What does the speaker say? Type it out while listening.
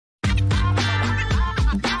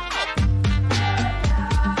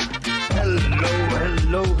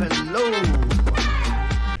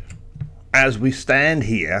as we stand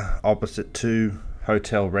here opposite two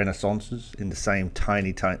hotel renaissances in the same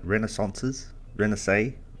tiny renaissances,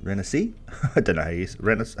 renaissance, I don't know how you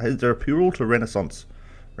is there a plural to renaissance?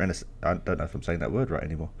 I don't know if I'm saying that word right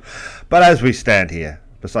anymore. But as we stand here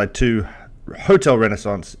beside two hotel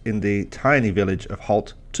renaissance in the tiny village of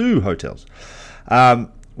Holt, two hotels,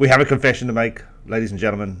 we have a confession to make, ladies and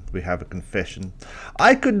gentlemen. We have a confession.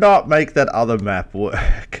 I could not make that other map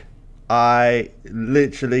work. I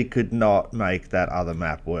literally could not make that other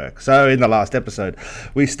map work. So in the last episode,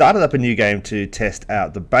 we started up a new game to test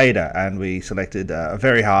out the beta, and we selected a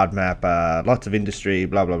very hard map, lots of industry,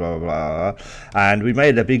 blah, blah, blah, blah, and we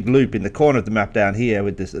made a big loop in the corner of the map down here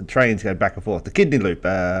with this trains going back and forth, the kidney loop.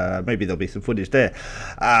 Maybe there'll be some footage there.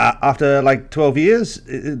 After like 12 years,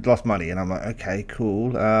 it lost money, and I'm like, okay, cool.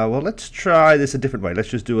 Well, let's try this a different way. Let's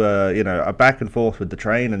just do a back and forth with the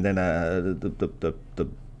train, and then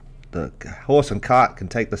the horse and cart can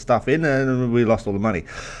take the stuff in, and we lost all the money.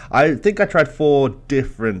 I think I tried 4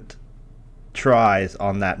 different tries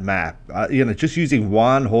on that map, just using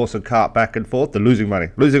one horse and cart back and forth, and losing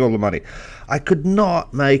all the money. I could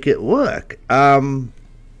not make it work, and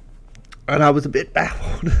I was a bit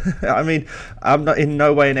baffled. I mean, I'm not in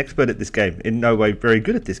no way an expert at this game, in no way very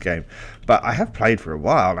good at this game, but I have played for a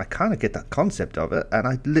while and I kind of get the concept of it, and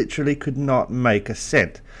I literally could not make a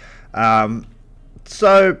cent.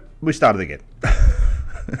 So we started again.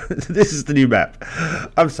 This is the new map.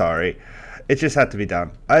 I'm sorry, it just had to be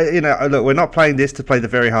done. Look, we're not playing this to play the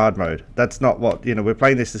very hard mode. That's not what, we're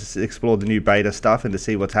playing this to explore the new beta stuff and to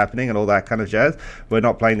see what's happening and all that kind of jazz. We're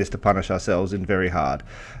not playing this to punish ourselves in very hard.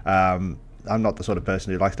 I'm not the sort of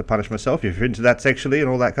person who likes to punish myself. If you're into that sexually and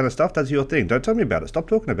all that kind of stuff, that's your thing. Don't tell me about it. Stop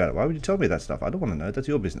talking about it. Why would you tell me that stuff? I don't want to know. That's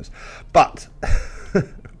your business. But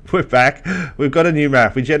we're back. We've got a new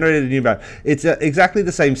map. We generated a new map. It's exactly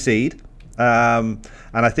the same seed.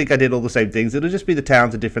 And I think I did all the same things. It'll just be the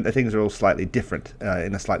towns are different. The things are all slightly different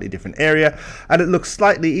in a slightly different area. And it looks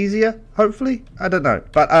slightly easier, hopefully. I don't know.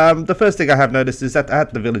 But the first thing I have noticed is that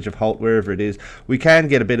at the village of Holt, wherever it is, we can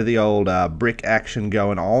get a bit of the old brick action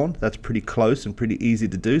going on. That's pretty close and pretty easy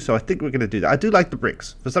to do. So I think we're going to do that. I do like the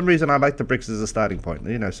bricks. For some reason, I like the bricks as a starting point.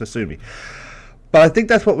 So sue me. But I think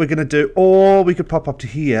that's what we're going to do. Or we could pop up to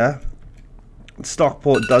here.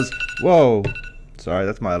 Stockport does... Whoa. Sorry,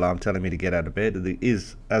 that's my alarm telling me to get out of bed. It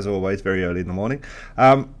is, as always, very early in the morning.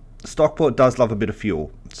 Stockport does love a bit of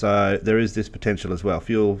fuel. So there is this potential as well.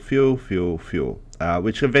 Fuel.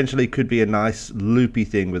 Which eventually could be a nice loopy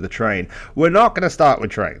thing with a train. We're not going to start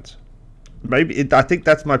with trains. I think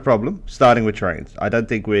that's my problem, starting with trains. I don't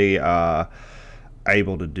think we are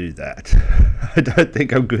able to do that. I don't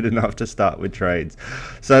think I'm good enough to start with trains.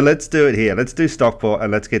 So let's do it here. Let's do Stockport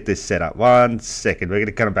and let's get this set up. 1 second. We're going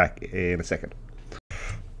to come back in a second.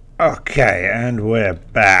 Okay, and we're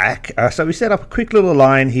back. So we set up a quick little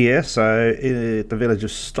line here. So at the village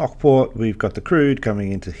of Stockport, we've got the crude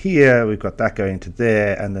coming into here. We've got that going to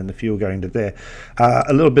there, and then the fuel going to there.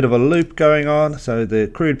 A little bit of a loop going on. So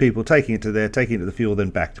the crude people taking it to there, taking it to the fuel,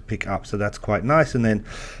 then back to pick up. So that's quite nice. And then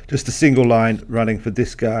just a single line running for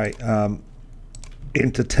this guy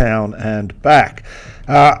into town and back.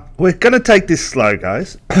 We're going to take this slow,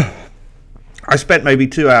 guys. I spent maybe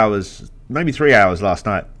 2 hours, maybe 3 hours last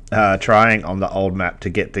night trying on the old map to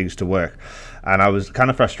get things to work, and I was kind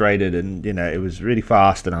of frustrated, and it was really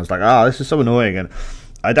fast, and I was like, oh, this is so annoying. And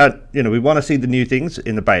I don't, we want to see the new things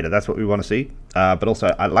in the beta. That's what we want to see. But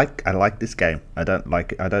also, I like this game. I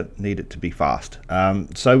don't need it to be fast.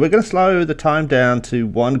 So we're going to slow the time down to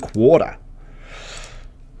 1/4.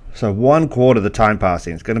 So 1/4 the time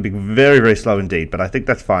passing. It's going to be very, very slow indeed, but I think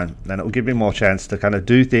that's fine. And it will give me more chance to kind of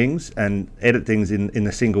do things and edit things in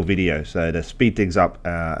a single video. So to speed things up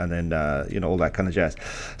and then, all that kind of jazz.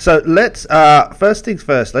 So let's, first things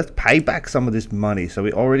first, let's pay back some of this money. So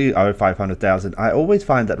we already owe 500,000. I always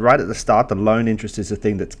find that right at the start, the loan interest is the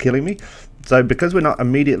thing that's killing me. So because we're not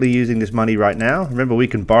immediately using this money right now, remember we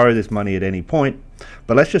can borrow this money at any point,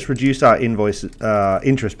 but let's just reduce our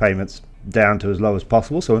interest payments down to as low as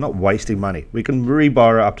possible, so we're not wasting money. We can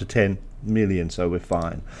reborrow up to 10 million, so we're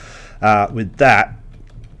fine with that.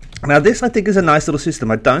 Now this, I think, is a nice little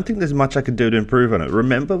system. I don't think there's much I can do to improve on it.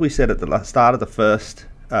 Remember we said at the start of the first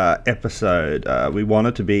episode we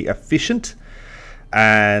wanted to be efficient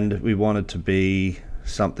and we wanted to be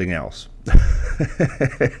something else.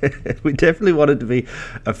 We definitely wanted to be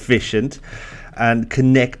efficient and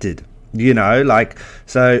connected. You know, like,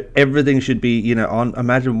 so everything should be, you know, on,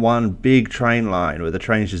 imagine one big train line where the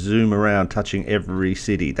trains just zoom around touching every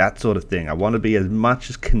city, that sort of thing. I want to be as much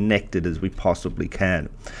as connected as we possibly can.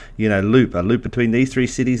 You know, a loop between these three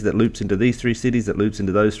cities that loops into these three cities that loops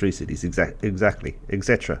into those three cities, exactly,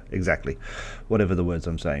 etc., exactly, whatever the words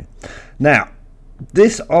I'm saying. Now,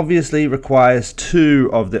 this obviously requires 2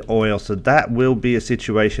 of the oil, so that will be a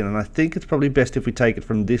situation, and I think it's probably best if we take it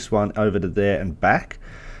from this one over to there and back.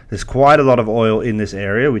 There's quite a lot of oil in this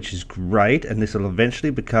area, which is great, and this will eventually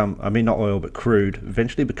become, I mean not oil but crude,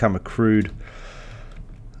 eventually become a crude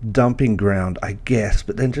dumping ground, I guess.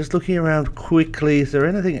 But then just looking around quickly, is there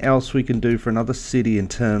anything else we can do for another city in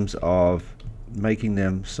terms of making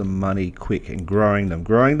them some money quick and growing them?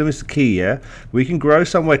 Growing them is the key, yeah? We can grow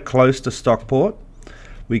somewhere close to Stockport.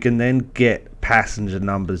 We can then get passenger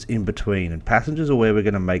numbers in between, and passengers are where we're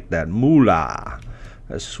going to make that moolah.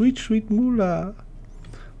 A sweet, sweet moolah.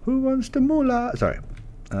 Who wants the moolah? Sorry.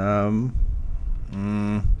 I'd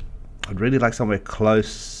really like somewhere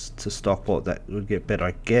close to Stockport that would get better,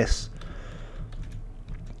 I guess.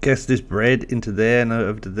 Guess this bread into there and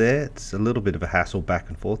over to there. It's a little bit of a hassle back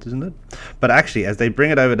and forth, isn't it? But actually, as they bring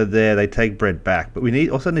it over to there, they take bread back. But we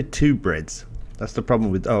also need 2 breads. That's the problem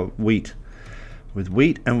with wheat. With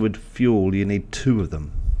wheat and with fuel, you need 2 of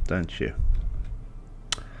them, don't you?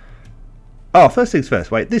 Oh, first things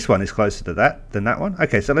first. Wait, this one is closer to that than that one.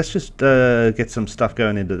 Okay, so let's just get some stuff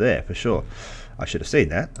going into there for sure. I should have seen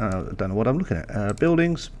that. I don't know what I'm looking at.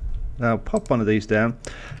 Buildings. I'll pop one of these down.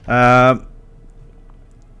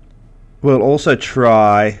 We'll also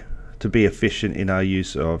try to be efficient in our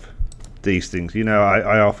use of these things. You know,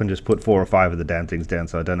 I often just put 4 or 5 of the damn things down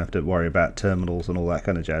so I don't have to worry about terminals and all that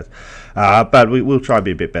kind of jazz. But we'll try to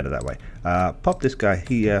be a bit better that way. Pop this guy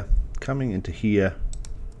here, coming into here.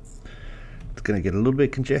 It's going to get a little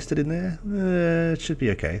bit congested in there. It should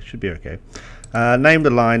be okay. It should be okay. Name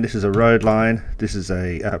the line. This is a road line. This is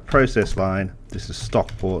a process line. This is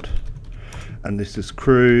Stockport. And this is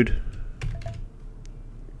crude.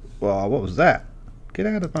 Well, what was that? Get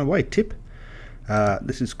out of my way, tip.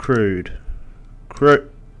 This is crude.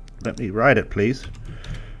 Crude. Let me write it, please.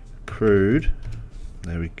 Crude.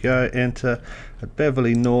 There we go. Enter. At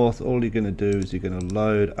Beverly North, all you're going to do is you're going to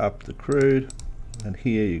load up the crude. And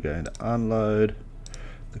here you're going to unload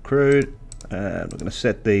the crude. And we're going to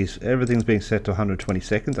set these. Everything's being set to 120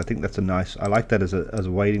 seconds. I think that's a nice. I like that as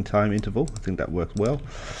a waiting time interval. I think that works well.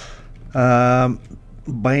 Bam.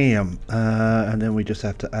 And then we just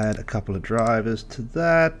have to add a couple of drivers to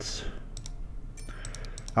that.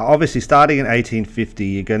 Obviously, starting in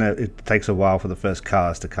 1850, it takes a while for the first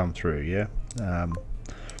cars to come through. Yeah.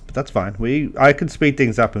 But that's fine. I can speed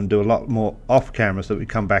things up and do a lot more off camera so that we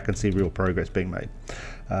come back and see real progress being made.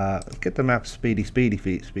 Let's get the map speedy.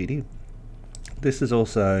 This is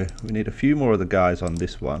also, we need a few more of the guys on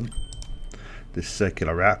this one, this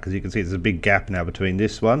circular route, because you can see there's a big gap now between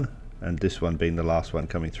this one and this one being the last one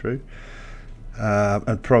coming through,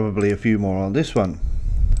 and probably a few more on this one,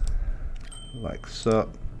 like so.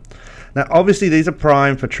 Now obviously these are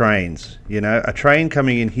prime for trains. You know, a train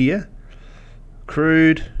coming in here,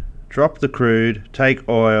 crude, drop the crude, take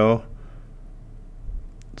oil,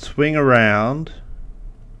 swing around,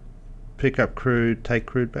 pick up crude, take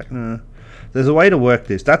crude back. No, there's a way to work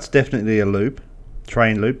this. That's definitely a loop,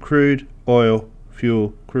 train loop, crude, oil,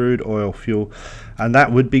 fuel, crude, oil, fuel, and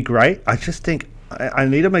that would be great. I just think I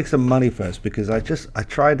need to make some money first, because I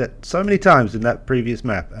tried that so many times in that previous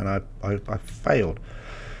map and I failed.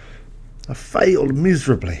 I failed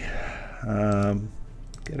miserably.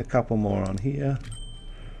 Get a couple more on here.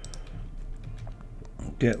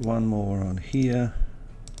 Get one more on here.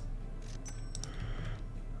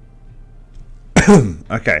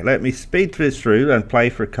 Okay, let me speed this through and play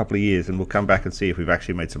for a couple of years, and we'll come back and see if we've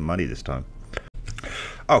actually made some money this time.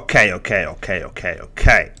 Okay.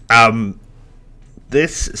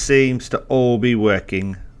 This seems to all be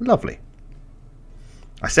working lovely.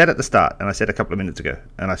 I said at the start, and I said a couple of minutes ago,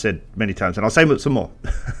 and I said many times, and I'll say some more.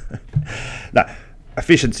 Now,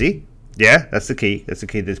 efficiency, yeah, that's the key. That's the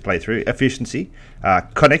key to this playthrough. Efficiency,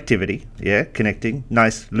 connectivity, yeah, connecting,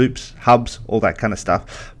 nice loops, hubs, all that kind of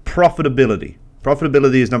stuff. Profitability.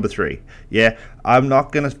 Profitability is number 3. Yeah, I'm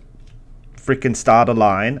not going to freaking start a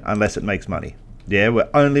line unless it makes money. Yeah, we're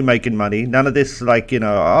only making money. None of this, like, you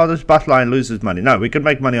know, oh, this bus line loses money. No, we can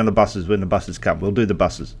make money on the buses when the buses come. We'll do the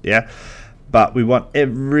buses, yeah? But we want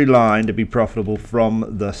every line to be profitable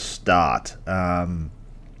from the start.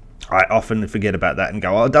 I often forget about that and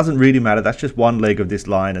go, oh, it doesn't really matter. That's just one leg of this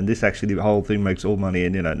line, and this actually, the whole thing makes all money.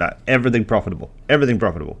 And, you know, no, everything profitable. Everything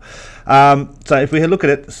profitable. So if we look at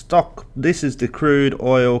it, stock, this is the crude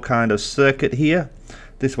oil kind of circuit here.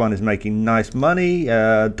 This one is making nice money,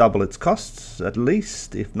 double its costs at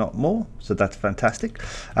least, if not more. So that's fantastic.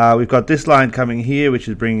 We've got this line coming here, which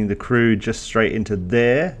is bringing the crude just straight into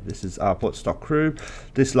there. This is our port stock crude.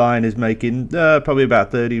 This line is making probably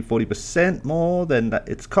about 30-40% more than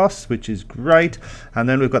its costs, which is great. And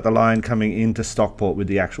then we've got the line coming into Stockport with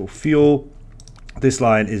the actual fuel. This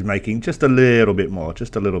line is making just a little bit more,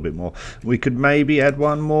 just a little bit more. We could maybe add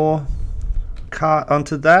one more cart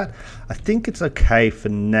onto that. I think it's okay for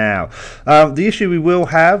now. The issue we will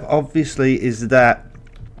have obviously is that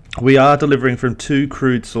we are delivering from 2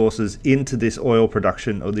 crude sources into this oil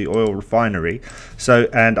production or the oil refinery, so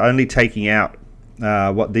and only taking out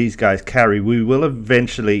what these guys carry. We will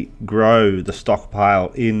eventually grow the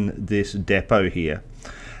stockpile in this depot here,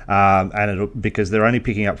 and because they're only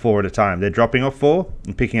picking up 4 at a time. They're dropping off 4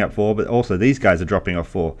 and picking up 4, but also these guys are dropping off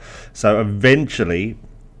 4. So eventually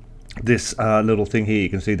this little thing here, you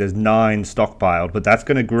can see there's 9 stockpiled, but that's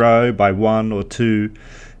going to grow by 1 or 2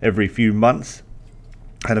 every few months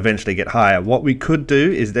and eventually get higher. What we could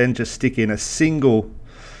do is then just stick in a single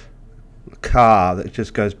car that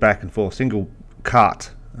just goes back and forth, single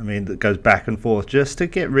cart, I mean, that goes back and forth, just to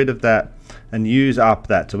get rid of that and use up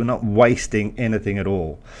that, so we're not wasting anything at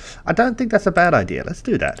all. I don't think that's a bad idea. Let's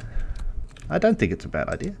do that. I don't think it's a bad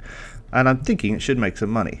idea, and I'm thinking it should make some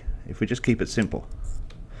money if we just keep it simple.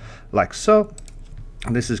 Like so.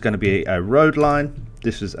 And this is going to be a road line.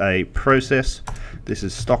 This is a process. This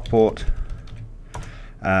is Stockport,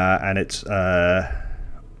 and it's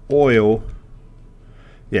oil.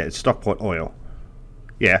 Yeah, it's Stockport oil.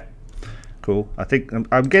 Yeah, cool. I think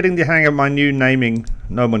I'm getting the hang of my new naming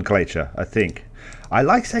nomenclature. I think I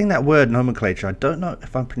like saying that word, nomenclature. I don't know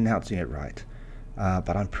if I'm pronouncing it right,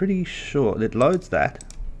 but I'm pretty sure it loads that,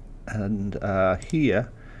 and here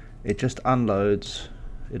it just unloads.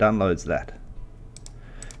 It unloads that.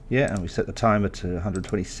 Yeah, and we set the timer to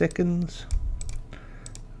 120 seconds.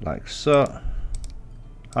 Like so.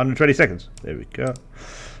 120 seconds. There we go.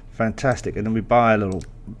 Fantastic. And then we buy a little,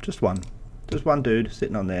 just one dude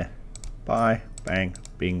sitting on there. Buy, bang,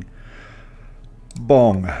 bing,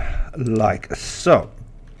 bong. Like so.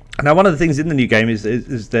 Now one of the things in the new game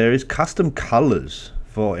is there is custom colors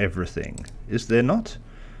for everything. Is there not?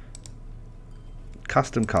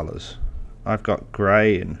 Custom colors. I've got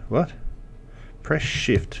grey and what? Press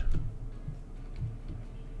shift.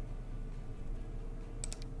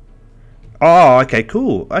 Oh, okay,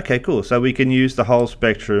 cool. Okay, cool. So we can use the whole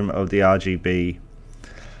spectrum of the RGB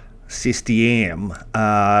system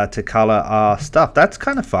to color our stuff. That's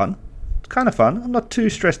kind of fun. It's kind of fun. I'm not too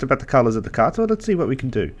stressed about the colors of the car, so let's see what we can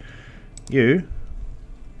do. You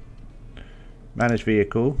manage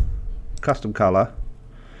vehicle, custom color.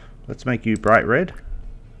 Let's make you bright red.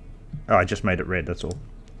 Oh, I just made it red, that's all.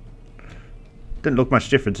 Didn't look much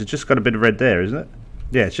difference. It's just got a bit of red there, isn't it?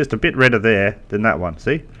 Yeah, it's just a bit redder there than that one.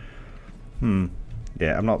 See?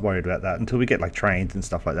 Yeah, I'm not worried about that until we get like trains and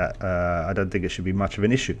stuff like that. I don't think it should be much of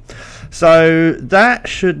an issue. So that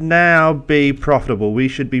should now be profitable. We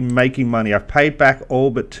should be making money. I've paid back all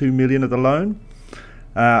but 2 million of the loan,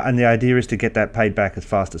 and the idea is to get that paid back as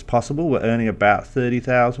fast as possible. We're earning about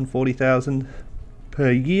 30,000, 40,000 per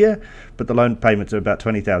year, but the loan payments are about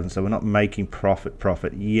 20,000, so we're not making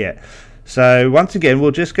profit yet. So once again,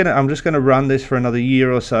 I'm just gonna run this for another year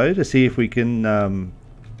or so to see if we can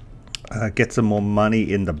get some more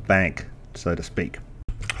money in the bank, so to speak.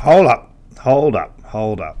 Hold up.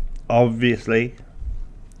 Obviously,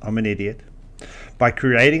 I'm an idiot. By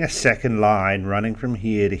creating a second line running from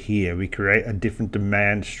here to here, we create a different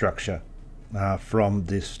demand structure from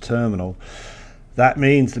this terminal. That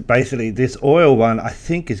means that basically this oil one, I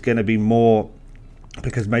think, is going to be more,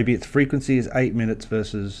 because maybe its frequency is 8 minutes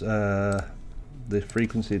versus the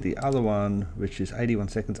frequency of the other one, which is 81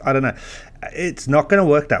 seconds. I don't know. It's not going to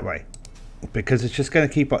work that way, because it's just going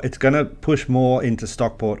to keep, it's going to push more into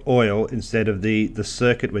Stockport oil instead of the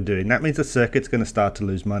circuit we're doing. That means the circuit's going to start to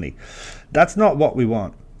lose money. That's not what we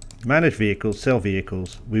want. Manage vehicles, sell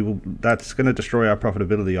vehicles. That's going to destroy our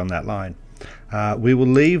profitability on that line. We will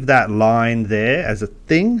leave that line there as a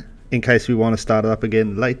thing in case we want to start it up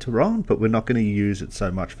again later on, but we're not going to use it so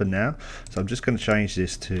much for now. So I'm just going to change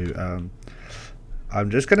this to,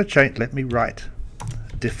 let me write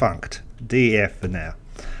defunct, DF for now.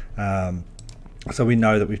 So we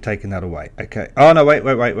know that we've taken that away. Okay. Oh no, wait.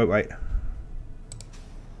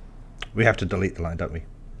 We have to delete the line, don't we?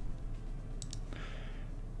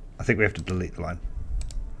 I think we have to delete the line.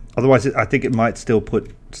 Otherwise, I think it might still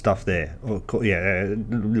put stuff there. Or, yeah,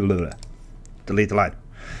 delete the line.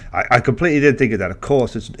 I completely didn't think of that. Of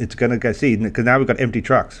course, it's going to go, see, because now we've got empty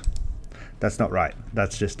trucks. That's not right.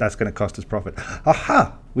 That's going to cost us profit.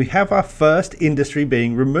 Aha! We have our first industry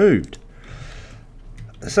being removed.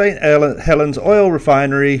 St. Helens oil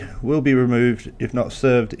refinery will be removed if not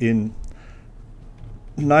served in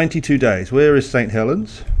 92 days. Where is St.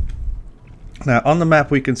 Helens? Now on the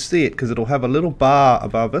map we can see it because it'll have a little bar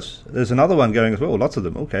above us. There's another one going as well, lots of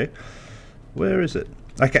them. Okay, where is it?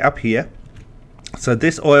 Okay, up here. So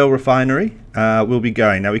this oil refinery will be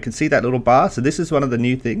going. Now we can see that little bar. So this is one of the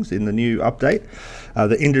new things in the new update.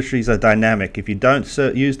 The industries are dynamic. If you don't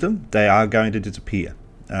use them, they are going to disappear.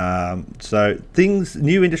 So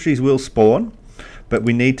new industries will spawn, but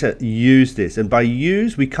we need to use this. And by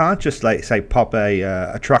use, we can't just like say pop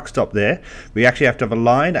a truck stop there. We actually have to have a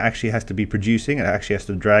line that actually has to be producing. It actually has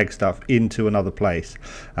to drag stuff into another place.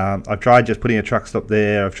 I've tried just putting a truck stop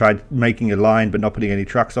there. I've tried making a line but not putting any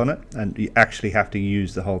trucks on it, and you actually have to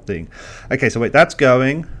use the whole thing. Okay, so wait, that's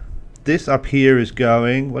going. This up here is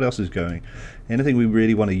going. What else is going? Anything we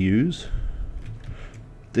really want to use?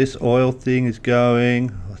 This oil thing is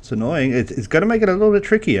going. That's annoying. It's going to make it a little bit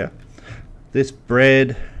trickier. This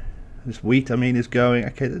bread, this wheat, I mean, is going.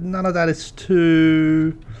 Okay, none of that is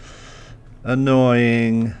too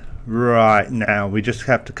annoying right now. We just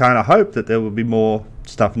have to kind of hope that there will be more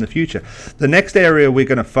stuff in the future. The next area we're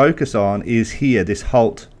going to focus on is here, this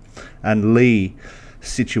Holt and Lee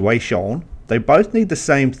situation. They both need the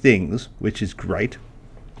same things, which is great.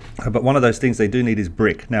 But one of those things they do need is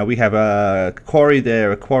brick. Now we have a quarry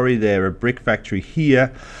there, a brick factory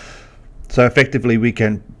here. So effectively we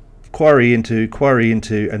can quarry into,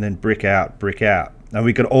 and then brick out. And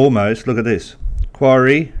we could almost, look at this,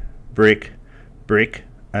 quarry, brick,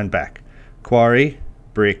 and back. Quarry,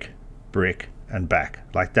 brick, and back,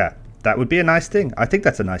 like that. That would be a nice thing. I think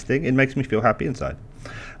that's a nice thing. It makes me feel happy inside.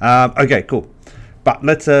 Okay, cool. But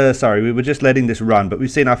let's, sorry, we were just letting this run, but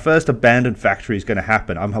we've seen our first abandoned factory is going to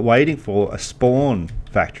happen. I'm waiting for a spawn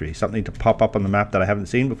factory, something to pop up on the map that I haven't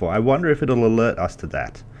seen before. I wonder if it'll alert us to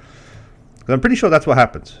that. Because I'm pretty sure that's what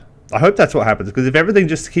happens. I hope that's what happens, because if everything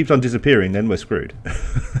just keeps on disappearing, then we're screwed.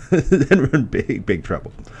 Then we're in big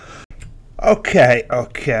trouble. Okay.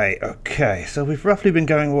 So we've roughly been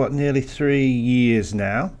going, what, nearly 3 years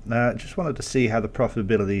now. Just wanted to see how the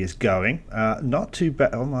profitability is going. Not too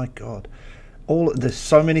bad. Oh my God. There's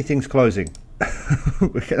so many things closing. We're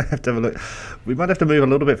going to have a look. We might have to move a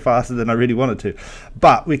little bit faster than I really wanted to.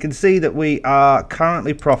 But we can see that we are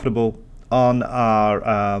currently profitable on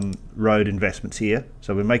our road investments here.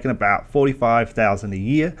 So we're making about 45,000 a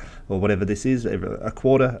year, or whatever this is, a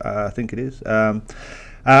quarter, I think it is.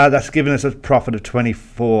 That's given us a profit of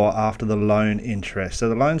 24 after the loan interest. So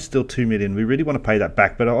the loan's still 2 million. We really want to pay that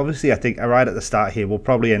back, but obviously I think right at the start here we'll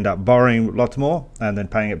probably end up borrowing lots more and then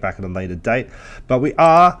paying it back at a later date. But we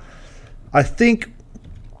are, I think,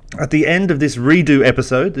 at the end of this redo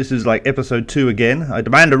episode, this is like episode 2 again, I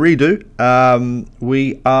demand a redo,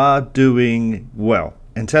 we are doing well.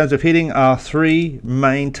 In terms of hitting our 3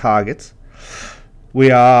 main targets,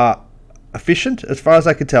 we are efficient as far as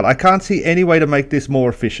I can tell. I can't see any way to make this more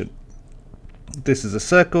efficient. This is a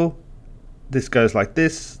circle, this goes like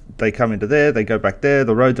this, they come into there, they go back there,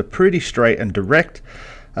 the roads are pretty straight and direct.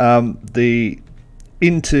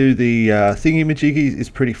 Into the thingy-majiggy is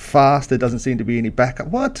pretty fast. There doesn't seem to be any backup.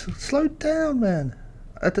 What? Slow down, man.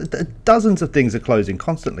 Dozens of things are closing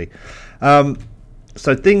constantly.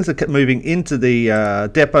 So things are moving into the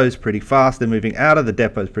depots pretty fast. They're moving out of the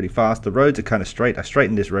depots pretty fast. The roads are kind of straight. I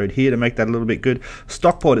straightened this road here to make that a little bit good.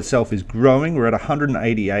 Stockport itself is growing. We're at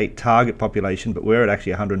 188 target population, but we're at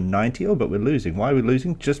actually 190. Oh, but we're losing. Why are we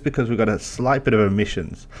losing? Just because we've got a slight bit of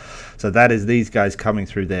emissions. So that is these guys coming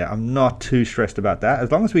through there. I'm not too stressed about that. As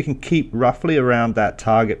long as we can keep roughly around that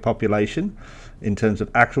target population in terms of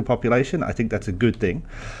actual population, I think that's a good thing.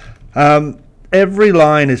 Every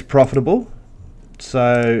line is profitable.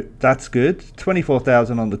 So that's good.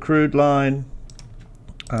 24,000 on the crude line,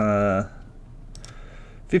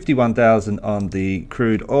 51,000 on the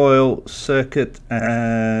crude oil circuit,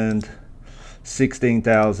 and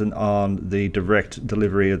 16,000 on the direct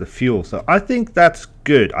delivery of the fuel. So I think that's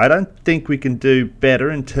good. I don't think we can do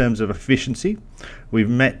better in terms of efficiency. We've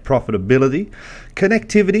met profitability.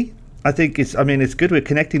 Connectivity, I think it's good. We're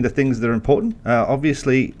connecting the things that are important.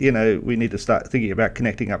 Obviously, you know, we need to start thinking about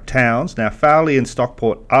connecting up towns. Now, Fowey and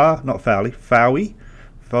Stockport are, not Fowey, Fowey,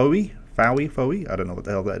 I don't know what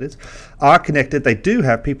the hell that is, are connected. They do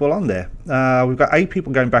have people on there. We've got 8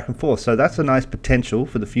 people going back and forth, so that's a nice potential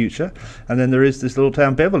for the future. And then there is this little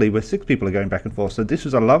town Beverly where 6 people are going back and forth. So this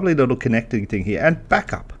is a lovely little connecting thing here. And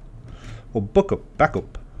backup, or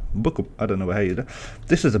backup. I don't know how you do.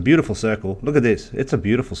 This is a beautiful circle. Look at this. It's a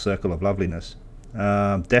beautiful circle of loveliness.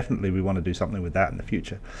 Definitely we want to do something with that in the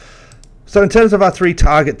future. So in terms of our 3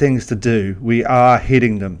 target things to do, we are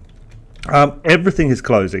hitting them. Everything is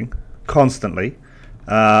closing constantly.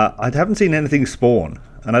 I haven't seen anything spawn,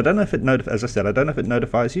 and I don't know if it as I said, I don't know if it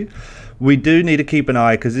notifies you. We do need to keep an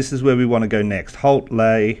eye, because this is where we want to go next. Holt,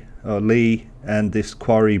 Lee, and this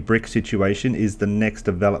quarry brick situation is the next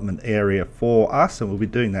development area for us, and we'll be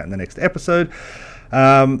doing that in the next episode.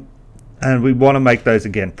 And we want to make those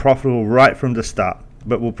again profitable right from the start.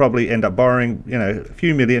 But we'll probably end up borrowing, a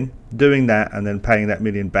few million, doing that, and then paying that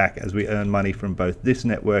million back as we earn money from both this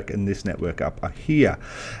network and this network up here.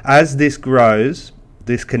 As this grows,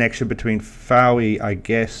 this connection between Fowey, I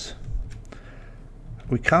guess,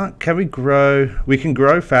 we can grow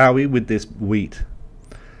Fowey with this wheat.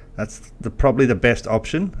 That's probably the best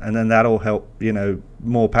option, and then that'll help,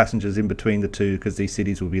 more passengers in between the two, because these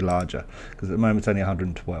cities will be larger, because at the moment it's only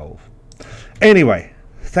 112. Anyway,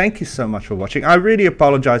 thank you so much for watching. I really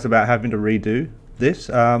apologize about having to redo this.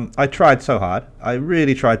 I tried so hard. I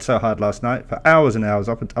really tried so hard last night for hours and hours.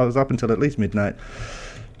 I was up until at least midnight,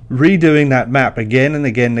 redoing that map again and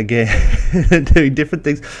again and again, doing different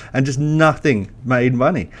things, and just nothing made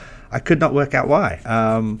money. I could not work out why.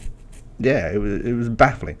 Yeah, it was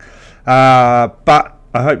baffling. But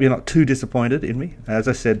I hope you're not too disappointed in me. As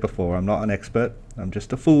I said before, I'm not an expert. I'm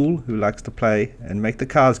just a fool who likes to play and make the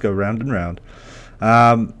cars go round and round.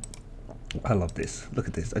 I love this. Look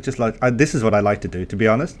at this. This is what I like to do, to be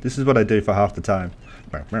honest. This is what I do for half the time.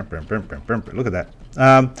 Look at that.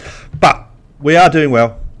 But we are doing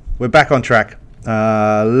well. We're back on track.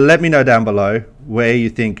 Let me know down below where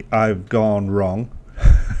you think I've gone wrong,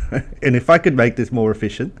 and if I could make this more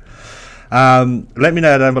efficient. Let me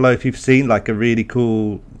know down below if you've seen like a really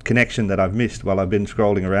cool connection that I've missed while I've been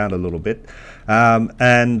scrolling around a little bit.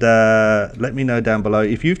 And let me know down below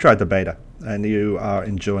if you've tried the beta and you are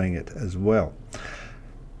enjoying it as well.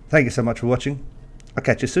 Thank you so much for watching. I'll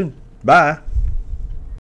catch you soon. Bye.